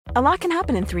A lot can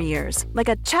happen in 3 years, like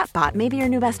a chatbot may be your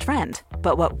new best friend.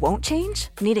 But what won't change?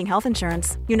 Needing health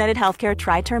insurance. United Healthcare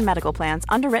Tri-Term Medical Plans,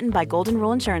 underwritten by Golden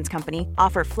Rule Insurance Company,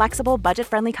 offer flexible,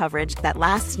 budget-friendly coverage that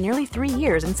lasts nearly 3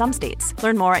 years in some states.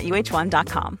 Learn more at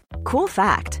uh1.com. Cool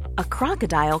fact, a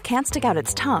crocodile can't stick out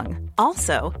its tongue.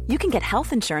 Also, you can get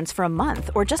health insurance for a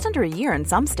month or just under a year in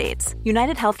some states.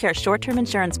 United Healthcare short-term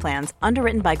insurance plans,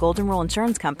 underwritten by Golden Rule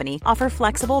Insurance Company, offer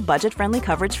flexible, budget-friendly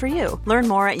coverage for you. Learn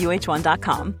more at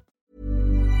uh1.com.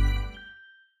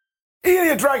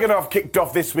 Ilya Dragunov kicked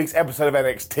off this week's episode of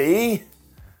NXT.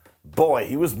 Boy,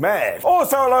 he was mad.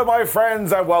 Also, hello my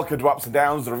friends, and welcome to Ups and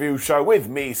Downs, the review show with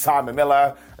me, Simon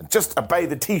Miller, and just obey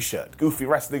the t-shirt, Goofy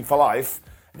Wrestling for Life.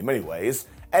 In many ways,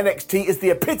 NXT is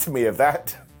the epitome of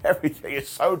that. Everything is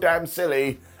so damn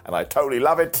silly, and I totally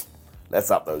love it. Let's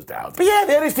up those downs. But yeah,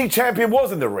 the NXT champion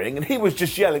was in the ring, and he was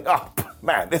just yelling, "Oh,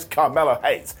 man, this Carmelo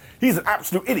Hayes, he's an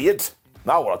absolute idiot.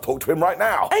 Now I want to talk to him right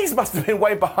now." Hayes must have been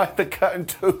way behind the curtain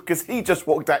too, because he just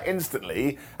walked out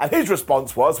instantly, and his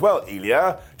response was, "Well,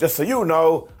 Ilya, just so you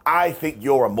know, I think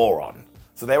you're a moron."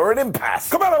 So they were an impasse.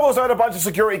 Carmelo also had a bunch of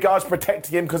security guards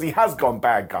protecting him because he has gone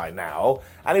bad guy now,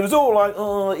 and he was all like,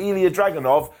 "Oh, Ilya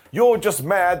Dragunov, you're just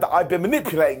mad that I've been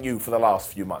manipulating you for the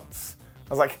last few months." I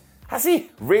was like, has he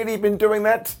really been doing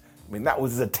that? I mean, that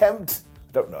was his attempt.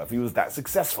 I don't know if he was that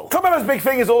successful. Carmelo's big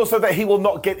thing is also that he will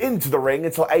not get into the ring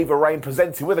until Ava Raine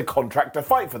presents him with a contract to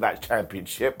fight for that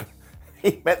championship.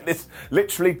 He meant this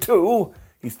literally too.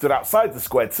 He stood outside the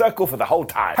squared circle for the whole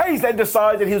time. Hayes then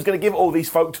decided he was going to give all these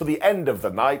folk till the end of the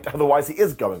night, otherwise he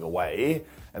is going away.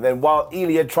 And then while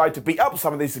Ilya tried to beat up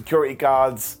some of these security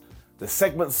guards, the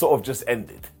segment sort of just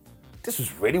ended. This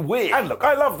was really weird. And look,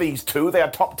 I love these two. They are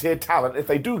top-tier talent. If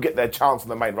they do get their chance on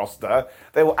the main roster,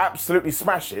 they will absolutely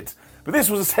smash it. But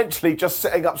this was essentially just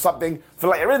setting up something for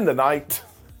later in the night.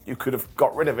 You could have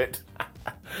got rid of it,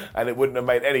 and it wouldn't have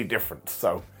made any difference.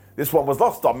 So this one was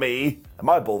lost on me, and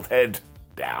my bald head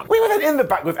down. We were then in the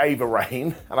back with Ava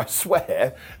Raine, and I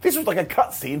swear, this was like a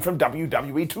cutscene from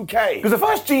WWE 2K. Because the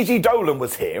first Gigi Dolan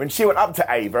was here, and she went up to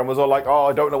Ava and was all like, "Oh,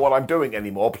 I don't know what I'm doing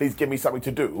anymore, please give me something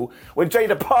to do." When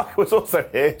Jada Parker was also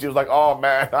here, she was like, "Oh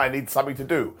man, I need something to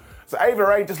do." So Ava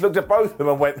Raine just looked at both of them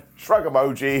and went, shrug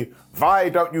emoji, "Why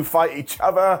don't you fight each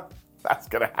other?" That's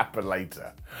going to happen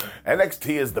later.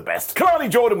 NXT is the best. Kalani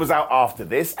Jordan was out after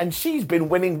this, and she's been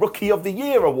winning Rookie of the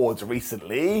Year awards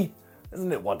recently.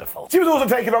 Isn't it wonderful? She was also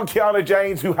taking on Kiana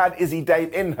James, who had Izzy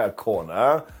Dave in her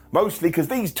corner, mostly because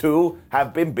these two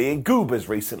have been being goobers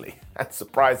recently. And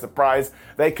surprise, surprise,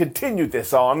 they continued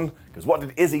this on, because what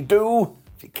did Izzy do?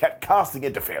 She kept casting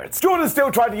interference. Jordan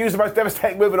still tried to use the most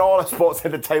devastating move in all of sports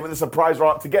entertainment, the surprise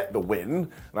roll-up, to get the win.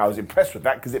 And I was impressed with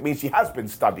that because it means she has been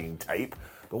studying tape.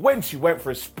 But when she went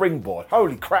for a springboard,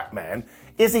 holy crap, man,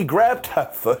 Izzy grabbed her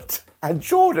foot and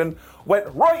Jordan went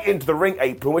right into the ring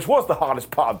apron, which was the hardest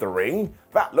part of the ring.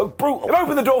 That looked brutal. It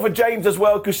opened the door for James as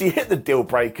well because she hit the deal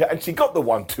breaker and she got the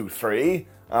 1, 2, 3.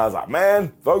 I was like,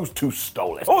 man, those two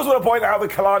stole it. I also want to point out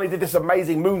that Kalani did this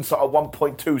amazing moonsault at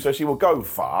 1.2, so she will go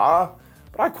far.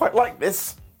 But I quite like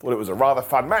this. Thought it was a rather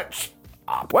fun match.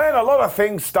 When a lot of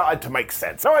things started to make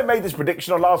sense. Now, I made this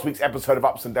prediction on last week's episode of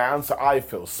Ups and Downs, so I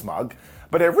feel smug.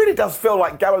 But it really does feel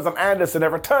like Gallows and Anderson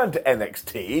have returned to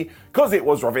NXT, because it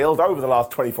was revealed over the last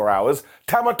 24 hours,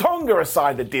 Tama Tonga has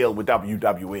signed a deal with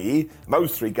WWE, and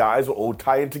those three guys will all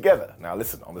tie in together. Now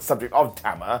listen, on the subject of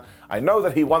Tama, I know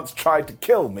that he once tried to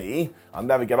kill me, I'll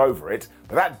never get over it,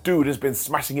 but that dude has been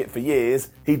smashing it for years,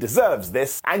 he deserves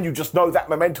this, and you just know that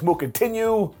momentum will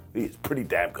continue. He is pretty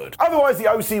damn good. Otherwise, the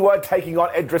OC were taking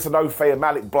on Edris Enofe and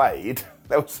Malik Blade.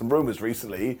 There were some rumours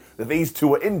recently that these two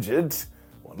were injured.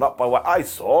 Well, not by what I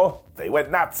saw. They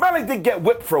went nuts. Malik did get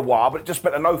whipped for a while, but it just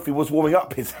meant Enofe was warming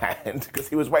up his hand because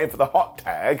he was waiting for the hot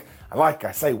tag. And like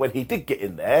I say, when he did get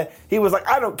in there, he was like,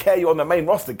 "I don't care, you're on the main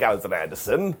roster, Gallows and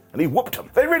Anderson." And he whooped him.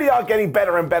 They really are getting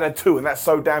better and better too, and that's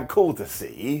so damn cool to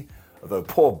see. Although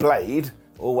poor Blade,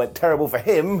 all went terrible for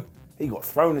him. He got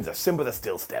thrown into Simba the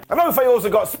Steel Step. Enofe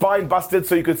also got spine busted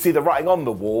so you could see the writing on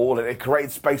the wall, and it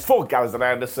created space for Gallows and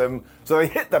Anderson. So they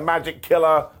hit the magic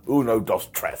killer, Uno Dos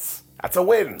Tres. That's a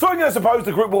win. So I'm going to suppose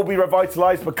the group will be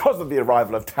revitalised because of the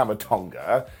arrival of Tama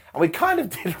Tonga. And we kind of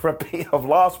did a repeat of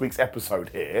last week's episode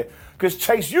here, because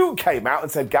Chase U came out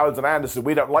and said, "Gallows and Anderson,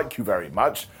 we don't like you very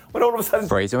much." When all of a sudden,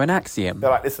 Fraser and Axiom. They're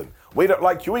like, "Listen, we don't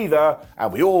like you either,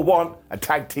 and we all want a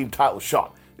tag team title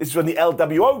shot." This is when the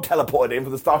LWO teleported in for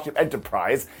the Starship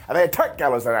Enterprise, and they attacked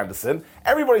Gallows and Anderson.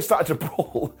 Everybody started to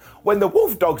brawl. When the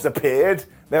Wolf Dogs appeared,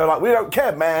 they were like, "We don't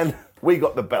care, man. We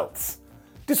got the belts."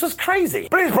 This was crazy.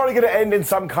 But it's probably going to end in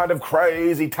some kind of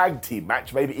crazy tag team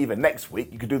match, maybe even next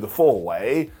week. You could do the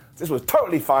 4-way. This was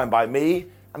totally fine by me.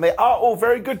 and they are all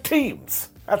very good teams.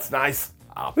 That's nice.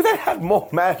 We then had more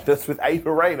madness with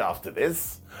Ava Raine after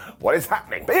this. What is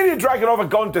happening? The Indian Dragunov had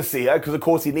gone to see her because, of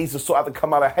course, he needs to sort out the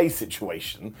Kamala Hayes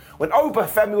situation when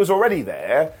Obafemi was already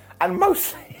there, and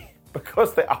mostly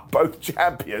because they are both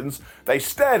champions, they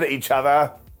stared at each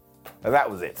other, and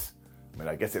that was it. I mean,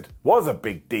 I guess it was a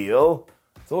big deal.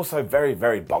 It's also very,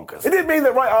 very bonkers. It did mean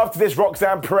that right after this,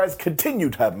 Roxanne Perez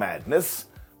continued her madness.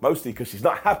 Mostly because she's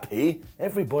not happy,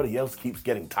 everybody else keeps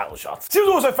getting title shots. She was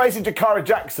also facing Jakara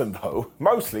Jackson though,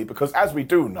 mostly because, as we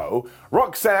do know,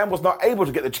 Roxanne was not able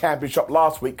to get the championship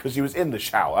last week because she was in the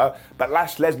shower, but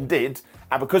Lash Legend did,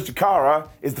 and because Jakara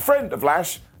is the friend of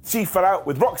Lash, she fell out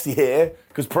with Roxy here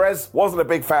because Perez wasn't a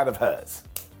big fan of hers.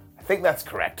 I think that's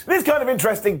correct. It is kind of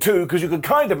interesting too, because you could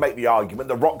kind of make the argument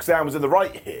that Roxanne was in the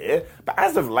right here, but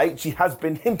as of late she has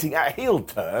been hinting at a heel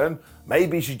turn.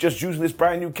 Maybe she's just using this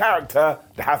brand new character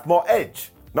to have more edge.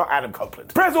 Not Adam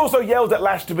Copeland. Perez also yelled at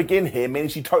Lash to begin here, meaning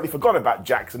she totally forgot about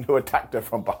Jackson, who attacked her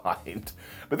from behind.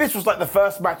 But this was like the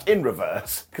first match in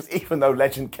reverse, because even though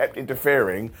Legend kept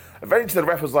interfering, eventually the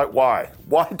ref was like, why?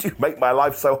 Why do you make my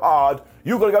life so hard?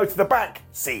 You gotta go to the back.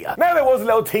 See ya. Now there was a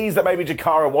little tease that maybe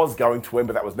Jakara was going to win,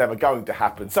 but that was never going to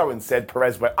happen. So instead,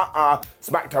 Perez went,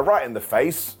 smacked her right in the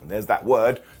face, and there's that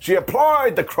word. She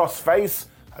applied the crossface,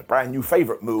 her brand new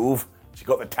favourite move. She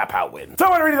got the tap-out win.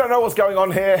 So I really don't know what's going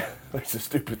on here. It's a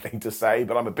stupid thing to say,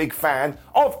 but I'm a big fan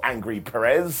of Angry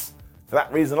Perez. For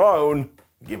that reason alone,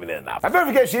 I'm giving it enough. And don't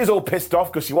forget, she is all pissed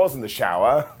off because she was in the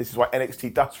shower. This is why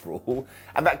NXT does rule.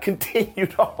 And that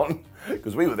continued on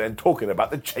because we were then talking about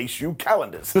the Chase U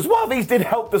calendars. Because while these did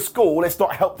help the school, it's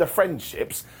not helped the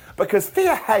friendships. Because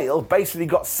Thea Hale basically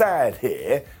got sad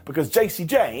here because JC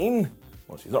Jane,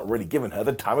 well, she's not really giving her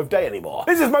the time of day anymore.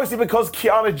 This is mostly because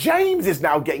Kiana James is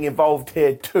now getting involved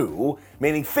here too,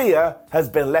 meaning Thea has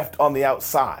been left on the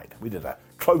outside. We did a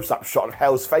close-up shot of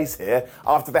Hale's face here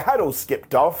after they had all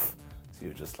skipped off. So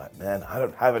you're just like, man, I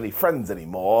don't have any friends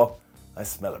anymore. I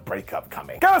smell a breakup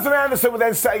coming. Gallows and Anderson were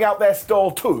then setting out their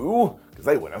stall too, because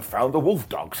they went and found the Wolf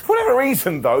Dogs. For whatever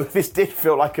reason though, this did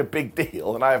feel like a big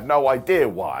deal, and I have no idea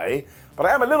why. But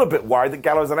I am a little bit worried that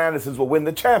Gallows and Andersons will win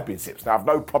the championships. Now, I have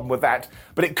no problem with that,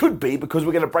 but it could be because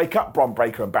we're going to break up Bron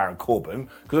Breakker and Baron Corbin,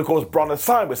 because, of course, Bron has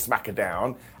signed with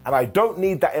SmackDown, and I don't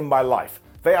need that in my life.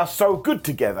 They are so good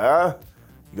together,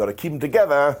 you got to keep them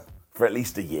together for at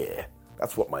least a year.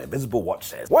 That's what my invisible watch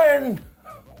says. When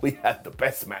we had the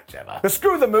best match ever. But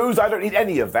screw the moves, I don't need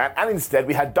any of that, and instead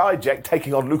we had Dijak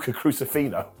taking on Luca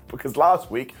Crucifino, because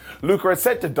last week, Luca had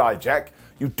said to Dijak,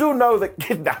 you do know that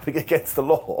kidnapping against the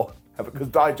law. And because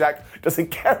Dijak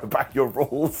doesn't care about your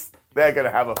rules, they're going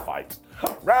to have a fight.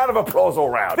 Round of applause all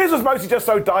round. This was mostly just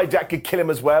so Dijak could kill him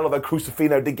as well, although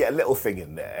Crucifino did get a little thing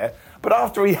in there. But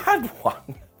after he had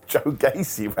one, Joe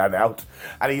Gacy ran out,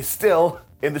 and he's still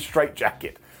in the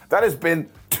straitjacket. That has been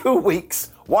 2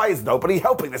 weeks. Why is nobody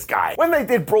helping this guy? When they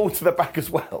did brawl to the back as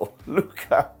well,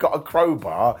 Luca got a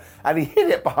crowbar and he hid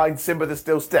it behind Simba the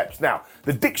Steel Steps. Now,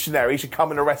 the dictionary should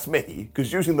come and arrest me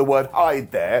because using the word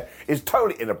hide there is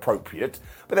totally inappropriate.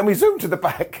 But then we zoomed to the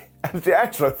back and the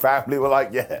Angelo family were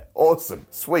like, yeah, awesome,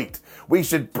 sweet. We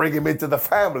should bring him into the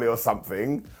family or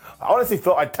something. I honestly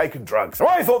thought I'd taken drugs. So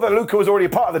I thought that Luca was already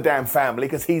part of the damn family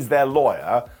because he's their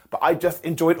lawyer. But I just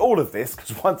enjoyed all of this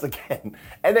because, once again,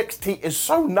 NXT is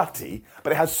so nutty,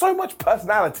 but it has so much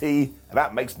personality, and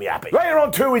that makes me happy. Later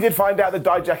on, too, we did find out that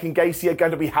Dijak and Gacy are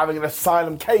going to be having an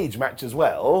Asylum cage match as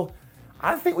well.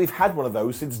 I don't think we've had one of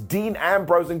those since Dean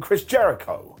Ambrose and Chris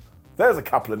Jericho. There's a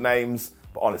couple of names,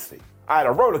 but honestly, I had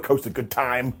a roller coaster good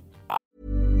time.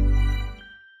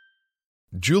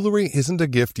 Jewelry isn't a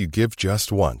gift you give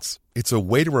just once. It's a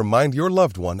way to remind your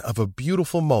loved one of a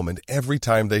beautiful moment every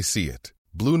time they see it.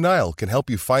 Blue Nile can help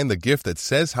you find the gift that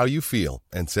says how you feel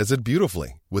and says it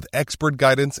beautifully, with expert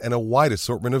guidance and a wide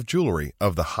assortment of jewelry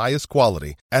of the highest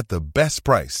quality at the best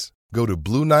price. Go to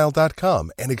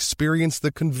BlueNile.com and experience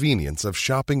the convenience of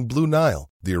shopping Blue Nile,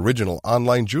 the original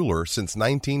online jeweler since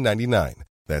 1999.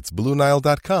 That's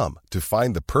BlueNile.com to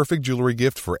find the perfect jewelry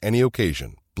gift for any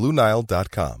occasion.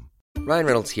 BlueNile.com. Ryan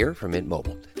Reynolds here from Mint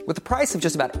Mobile. With the price of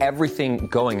just about everything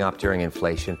going up during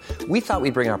inflation, we thought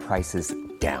we'd bring our prices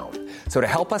down. So to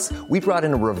help us, we brought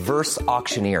in a reverse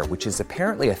auctioneer, which is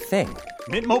apparently a thing.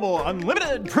 Mint Mobile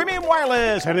Unlimited Premium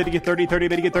Wireless. How to get 30, 30,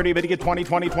 bit to get 30, bit to get 20,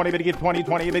 20, 20, bit to get 20,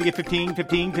 20, bit to get 15,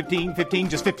 15, 15, 15,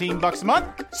 just $15 a month?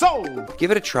 Sold!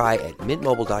 Give it a try at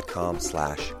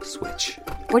mintmobile.com/switch.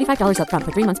 $45 up front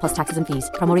for 3 months plus taxes and fees.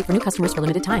 Promo rate for new customers for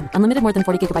limited time. Unlimited more than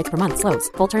 40 gigabytes per month slows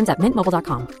full terms at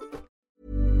mintmobile.com.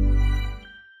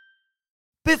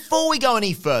 Before we go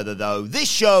any further, though, this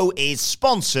show is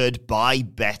sponsored by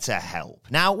BetterHelp.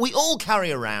 Now, we all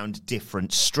carry around different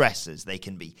stressors. They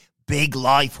can be big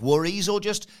life worries or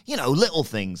just, little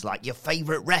things like your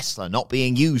favorite wrestler not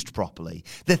being used properly.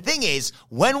 The thing is,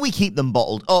 when we keep them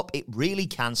bottled up, it really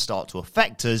can start to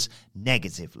affect us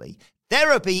negatively.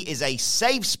 Therapy is a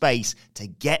safe space to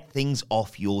get things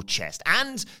off your chest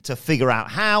and to figure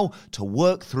out how to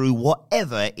work through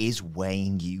whatever is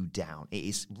weighing you down. It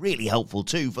is really helpful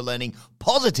too for learning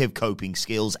positive coping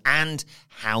skills and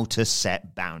how to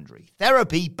set boundaries.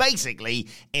 Therapy basically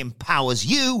empowers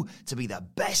you to be the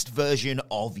best version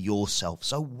of yourself.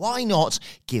 So why not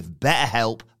give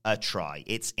BetterHelp a try?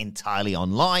 It's entirely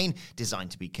online,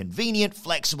 designed to be convenient,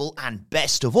 flexible, and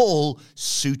best of all,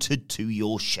 suited to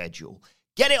your schedule.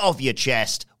 Get it off your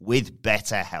chest with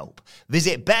BetterHelp.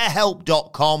 Visit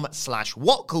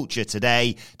betterhelp.com/whatculture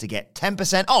today to get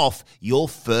 10% off your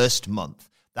first month.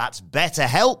 That's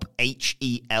BetterHelp,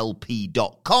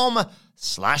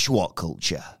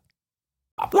 HELP.com/whatculture.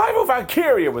 Lyra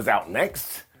Valkyria was out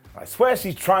next. I swear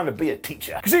she's trying to be a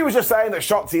teacher. Because she was just saying that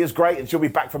Shotzi is great and she'll be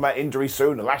back from her injury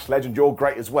soon. And Lash Legend, you're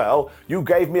great as well. You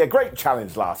gave me a great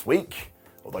challenge last week,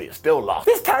 although you still lost.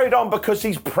 This carried on because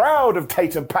she's proud of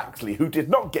Tatum Paxley, who did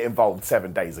not get involved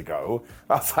 7 days ago.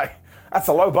 I was like, that's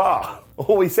a low bar.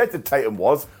 All we said to Tatum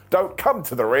was, don't come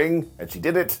to the ring, and she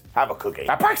did it. Have a cookie.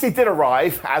 Now, Paxley did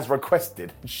arrive as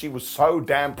requested, and she was so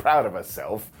damn proud of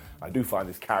herself. I do find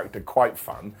this character quite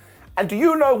fun. And do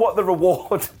you know what the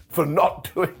reward for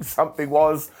not doing something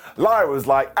was? Lyra was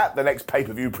like, at the next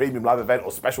pay-per-view premium live event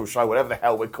or special show, whatever the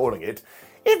hell we're calling it,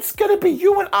 it's going to be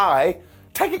you and I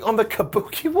taking on the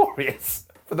Kabuki Warriors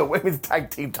for the women's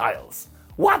tag team titles.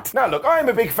 What? Now look, I am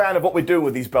a big fan of what we're doing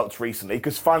with these belts recently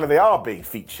because finally they are being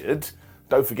featured.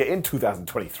 Don't forget, in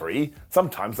 2023,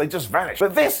 sometimes they just vanish.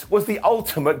 But this was the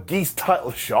ultimate geese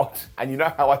title shot, and you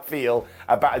know how I feel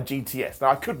about a GTS. Now,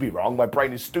 I could be wrong, my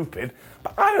brain is stupid,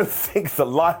 but I don't think that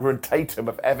Lyra and Tatum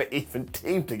have ever even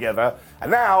teamed together,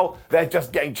 and now they're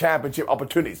just getting championship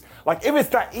opportunities. Like, if it's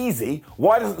that easy,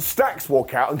 why doesn't Stax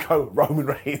walk out and go, Roman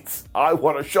Reigns, I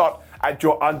want a shot at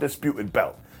your undisputed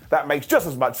belt? That makes just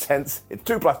as much sense. It's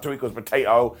 2 + 2 =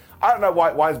 potato. I don't know why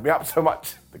it winds me up so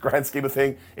much. The grand scheme of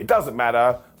things, it doesn't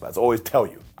matter. But as I always tell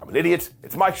you, I'm an idiot.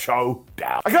 It's my show.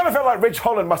 Down. I kind of felt like Ridge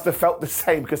Holland must have felt the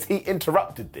same because he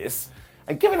interrupted this.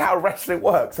 And given how wrestling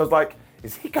works, I was like,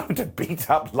 is he going to beat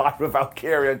up Lyra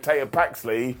Valkyria and Tatum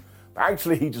Paxley?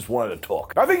 Actually, he just wanted to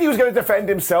talk. I think he was going to defend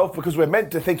himself because we're meant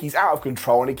to think he's out of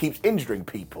control and he keeps injuring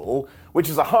people, which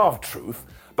is a half-truth.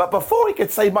 But before he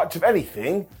could say much of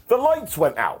anything, the lights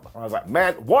went out. I was like,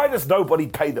 man, why does nobody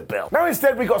pay the bill? Now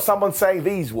instead we got someone saying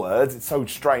these words. It's so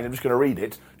strange, I'm just going to read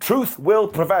it. Truth will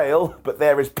prevail, but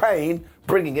there is pain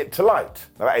bringing it to light.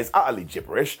 Now that is utterly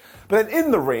gibberish. But then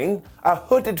in the ring, a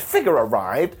hooded figure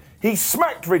arrived. He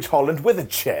smacked Ridge Holland with a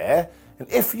chair. And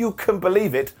if you can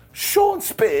believe it, Sean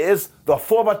Spears, the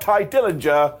former Ty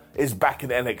Dillinger, is back in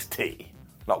NXT.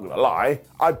 Not gonna lie,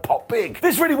 I popped big.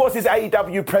 This really was his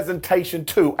AEW presentation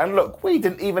too, and look, we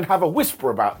didn't even have a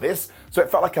whisper about this, so it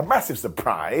felt like a massive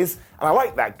surprise, and I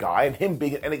like that guy, and him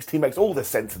being at NXT makes all the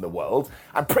sense in the world.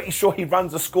 I'm pretty sure he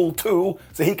runs a school too,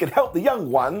 so he can help the young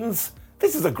ones.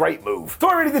 This is a great move. So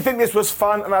I really did think this was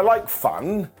fun, and I like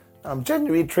fun. I'm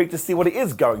genuinely intrigued to see what he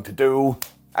is going to do.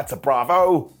 That's a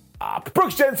bravo.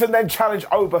 Brooks Jensen then challenged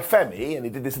Obafemi, and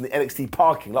he did this in the NXT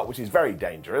parking lot, which is very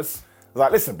dangerous. I was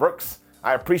like, listen, Brooks,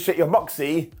 I appreciate your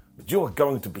moxie, but you are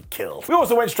going to be killed. We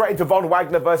also went straight into Von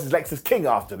Wagner versus Lexis King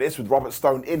after this, with Robert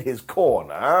Stone in his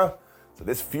corner. So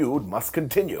this feud must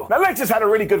continue. Now, Lexis had a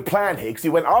really good plan here because he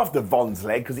went after Von's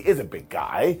leg because he is a big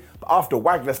guy. But after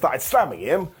Wagner started slamming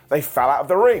him, they fell out of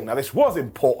the ring. Now, this was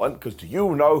important because do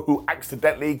you know who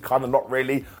accidentally, kind of not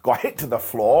really, got hit to the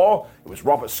floor? It was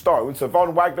Robert Stone. So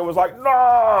Von Wagner was like,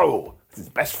 no! It's his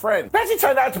best friend. It actually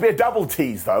turned out to be a double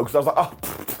tease, though, because I was like, oh,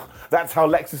 that's how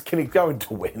Lexis King is going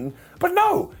to win. But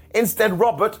no, instead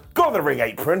Robert got on the ring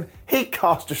apron, he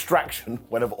cast distraction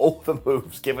when of all the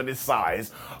moves given his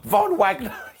size, Von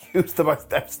Wagner used the most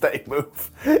devastating move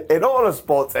in all of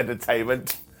sports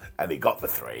entertainment, and he got the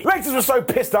 3. Lexis was so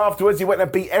pissed afterwards he went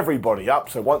and beat everybody up,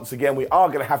 so once again we are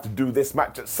going to have to do this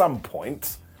match at some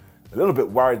point. A little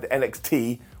bit worried that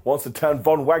NXT wants to turn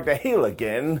Von Wagner heel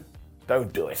again.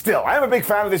 Don't do it. Still, I am a big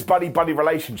fan of this buddy-buddy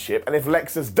relationship, and if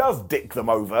Lexus does dick them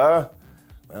over,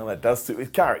 well, that does suit his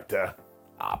character.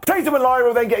 Tatum and Lyra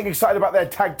were then getting excited about their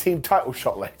tag team title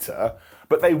shot later,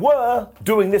 but they were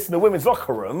doing this in the women's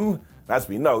locker room. As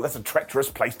we know, that's a treacherous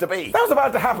place to be. That was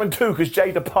about to happen too, because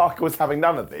Jada Parker was having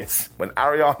none of this, when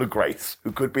Ariana Grace,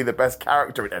 who could be the best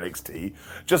character in NXT,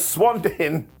 just swanned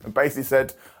in and basically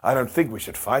said, I don't think we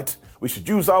should fight. We should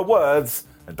use our words,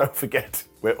 and don't forget,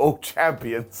 we're all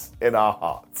champions in our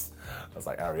hearts. I was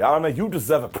like, Ariana, you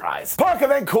deserve a prize. Parker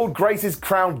then called Grace's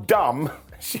crown dumb.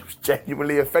 She was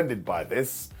genuinely offended by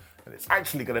this. And it's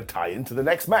actually going to tie into the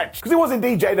next match. Because it was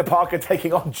indeed Jada Parker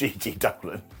taking on Gigi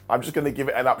Dolan. I'm just going to give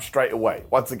it an up straight away.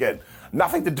 Once again,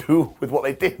 nothing to do with what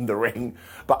they did in the ring.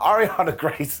 But Ariana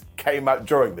Grace came out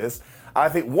during this. And I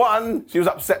think, one, she was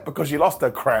upset because she lost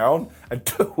her crown. And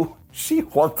two, she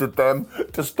wanted them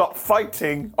to stop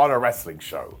fighting on a wrestling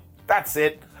show. That's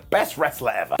it. Best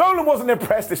wrestler ever. Dolan wasn't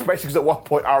impressed, especially because at one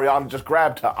point Ariana just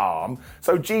grabbed her arm.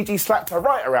 So Gigi slapped her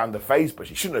right around the face, but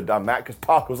she shouldn't have done that because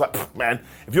Parker was like, man,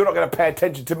 if you're not going to pay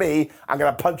attention to me, I'm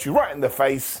going to punch you right in the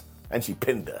face. And she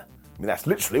pinned her. I mean, that's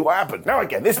literally what happened. Now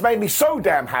again, this made me so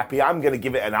damn happy, I'm going to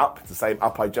give it an up. It's the same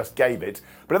up I just gave it.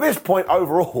 But at this point,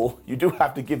 overall, you do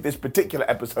have to give this particular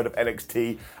episode of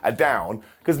NXT a down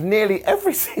because nearly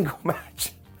every single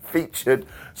match featured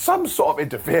some sort of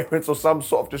interference or some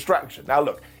sort of distraction. Now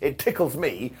look, it tickles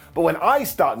me, but when I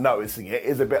start noticing it,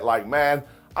 it's a bit like, man,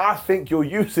 I think you're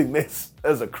using this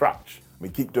as a crutch. I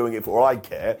mean, keep doing it for all I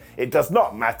care. It does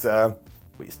not matter,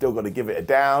 but you still got to give it a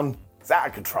down. It's out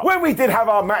of control. When we did have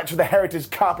our match for the Heritage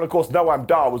Cup, and of course Noam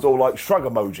Dar was all like shrug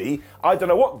emoji, I don't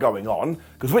know what's going on,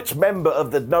 because which member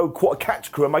of the No Quarter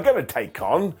Catch crew am I going to take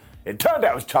on? It turned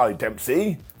out it was Charlie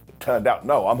Dempsey. It turned out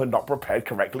Noam had not prepared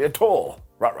correctly at all.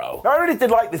 Ruh-roh. Now, I really did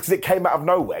like this because it came out of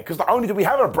nowhere, because not only do we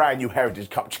have a brand new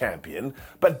Heritage Cup champion,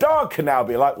 but Dar can now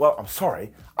be like, well, I'm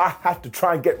sorry, I had to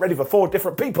try and get ready for 4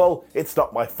 different people. It's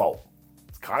not my fault.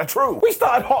 It's kind of true. We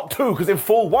started hot too, because in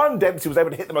fall 1, Dempsey was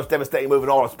able to hit the most devastating move in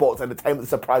all of sports entertainment, the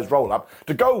surprise roll-up,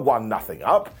 to go 1-0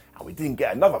 up, and we didn't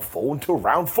get another fall until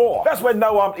round 4. That's when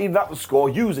Noam evened up the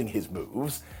score using his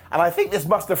moves, and I think this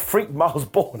must have freaked Miles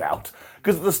Bourne out,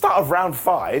 because at the start of round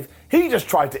 5, he just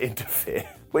tried to interfere.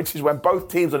 Which is when both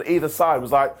teams on either side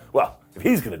was like, well, if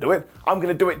he's going to do it, I'm going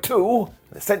to do it too.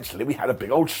 And essentially, we had a big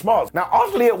old schmoz. Now,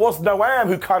 oddly, it was Noam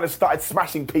who kind of started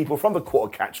smashing people from the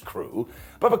Quarter Catch crew.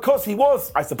 But because he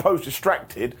was, I suppose,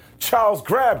 distracted, Charles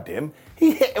grabbed him,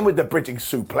 he hit him with the bridging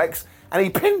suplex, and he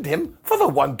pinned him for the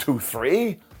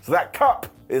 1-2-3. So that cup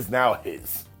is now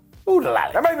his.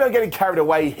 Oodalally. Now, maybe I'm getting carried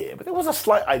away here, but there was a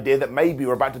slight idea that maybe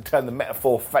we're about to turn the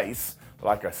metaphor face.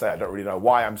 Like I say, I don't really know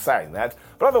why I'm saying that,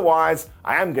 but otherwise,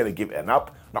 I am going to give it an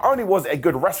up. Not only was it a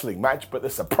good wrestling match, but the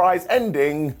surprise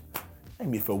ending made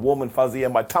me feel warm and fuzzy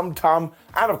in my tum-tum.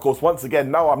 And of course, once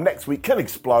again, Noam next week can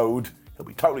explode. He'll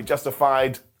be totally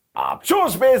justified. Sean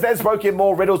Spears then spoke in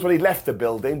more riddles when he left the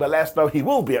building, but let us know he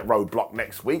will be at Roadblock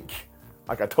next week.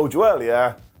 Like I told you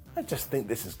earlier, I just think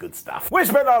this is good stuff.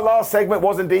 Which meant our last segment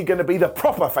was indeed going to be the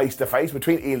proper face-to-face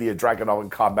between Ilya Dragunov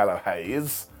and Carmelo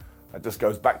Hayes. That just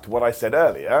goes back to what I said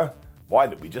earlier. Why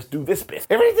didn't we just do this bit?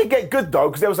 It really did get good though,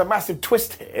 because there was a massive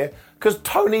twist here, because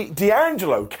Tony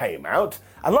D'Angelo came out,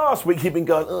 and last week he'd been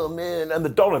going, oh man, and the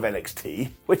Don of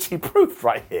NXT, which he proved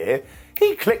right here.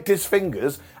 He clicked his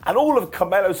fingers, and all of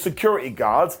Carmelo's security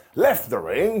guards left the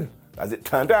ring. As it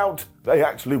turned out, they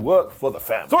actually work for the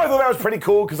family. So I thought that was pretty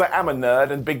cool, because I am a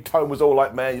nerd, and Big Tone was all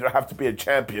like, man, you don't have to be a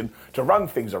champion to run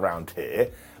things around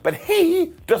here. But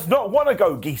he does not want to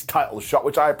go Geese title shot,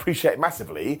 which I appreciate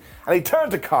massively. And he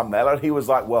turned to Carmelo and he was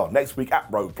like, well, next week at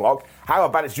Roadblock, how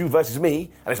about it's you versus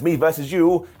me, and it's me versus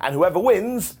you, and whoever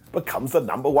wins becomes the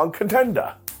 #1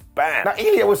 contender. Bam. Now,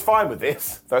 Ilya was fine with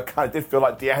this, though it kind of did feel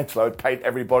like D'Angelo had paid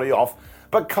everybody off.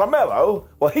 But Carmelo,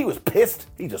 well, he was pissed.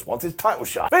 He just wants his title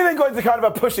shot. They then got into kind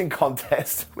of a pushing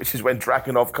contest, which is when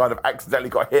Dragunov kind of accidentally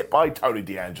got hit by Tony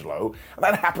D'Angelo. And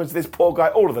that happens to this poor guy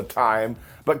all of the time.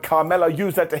 But Carmelo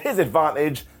used that to his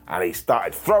advantage, and he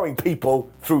started throwing people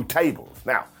through tables.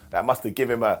 Now, that must have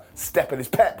given him a step in his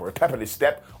pep, or a pep in his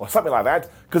step, or something like that,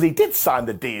 because he did sign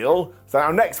the deal. So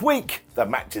now next week, the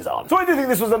match is on. So I do think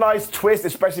this was a nice twist,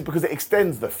 especially because it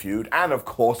extends the feud. And of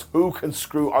course, who can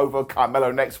screw over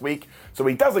Carmelo next week so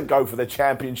he doesn't go for the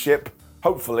championship?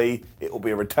 Hopefully, it will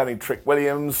be a returning Trick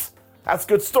Williams. That's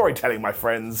good storytelling, my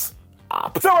friends.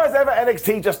 So as ever,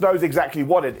 NXT just knows exactly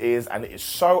what it is, and it is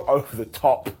so over the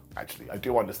top. Actually, I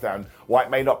do understand why it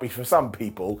may not be for some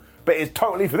people, but it's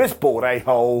totally for this bored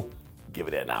a-hole. Give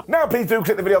it a now. Now, please do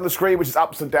click the video on the screen, which is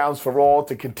Ups and Downs for Raw,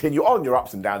 to continue on your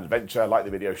Ups and Downs adventure. Like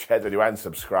the video, share the video, and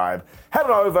subscribe. Head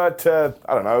on over to,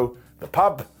 I don't know, the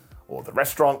pub, or the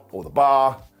restaurant, or the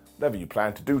bar, whatever you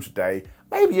plan to do today.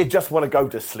 Maybe you just want to go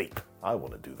to sleep. I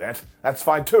want to do that. That's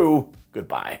fine too.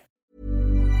 Goodbye.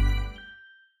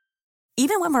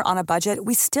 Even when we're on a budget,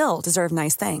 we still deserve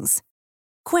nice things.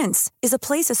 Quince is a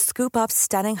place to scoop up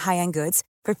stunning high-end goods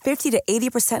for 50 to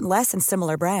 80% less than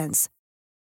similar brands.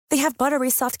 They have buttery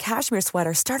soft cashmere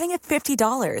sweaters starting at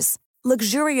 $50,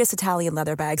 luxurious Italian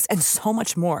leather bags, and so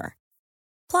much more.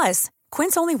 Plus,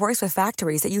 Quince only works with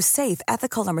factories that use safe,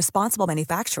 ethical, and responsible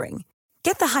manufacturing.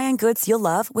 Get the high-end goods you'll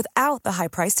love without the high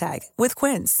price tag with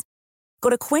Quince. Go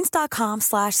to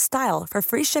quince.com/style for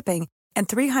free shipping and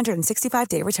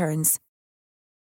 365-day returns.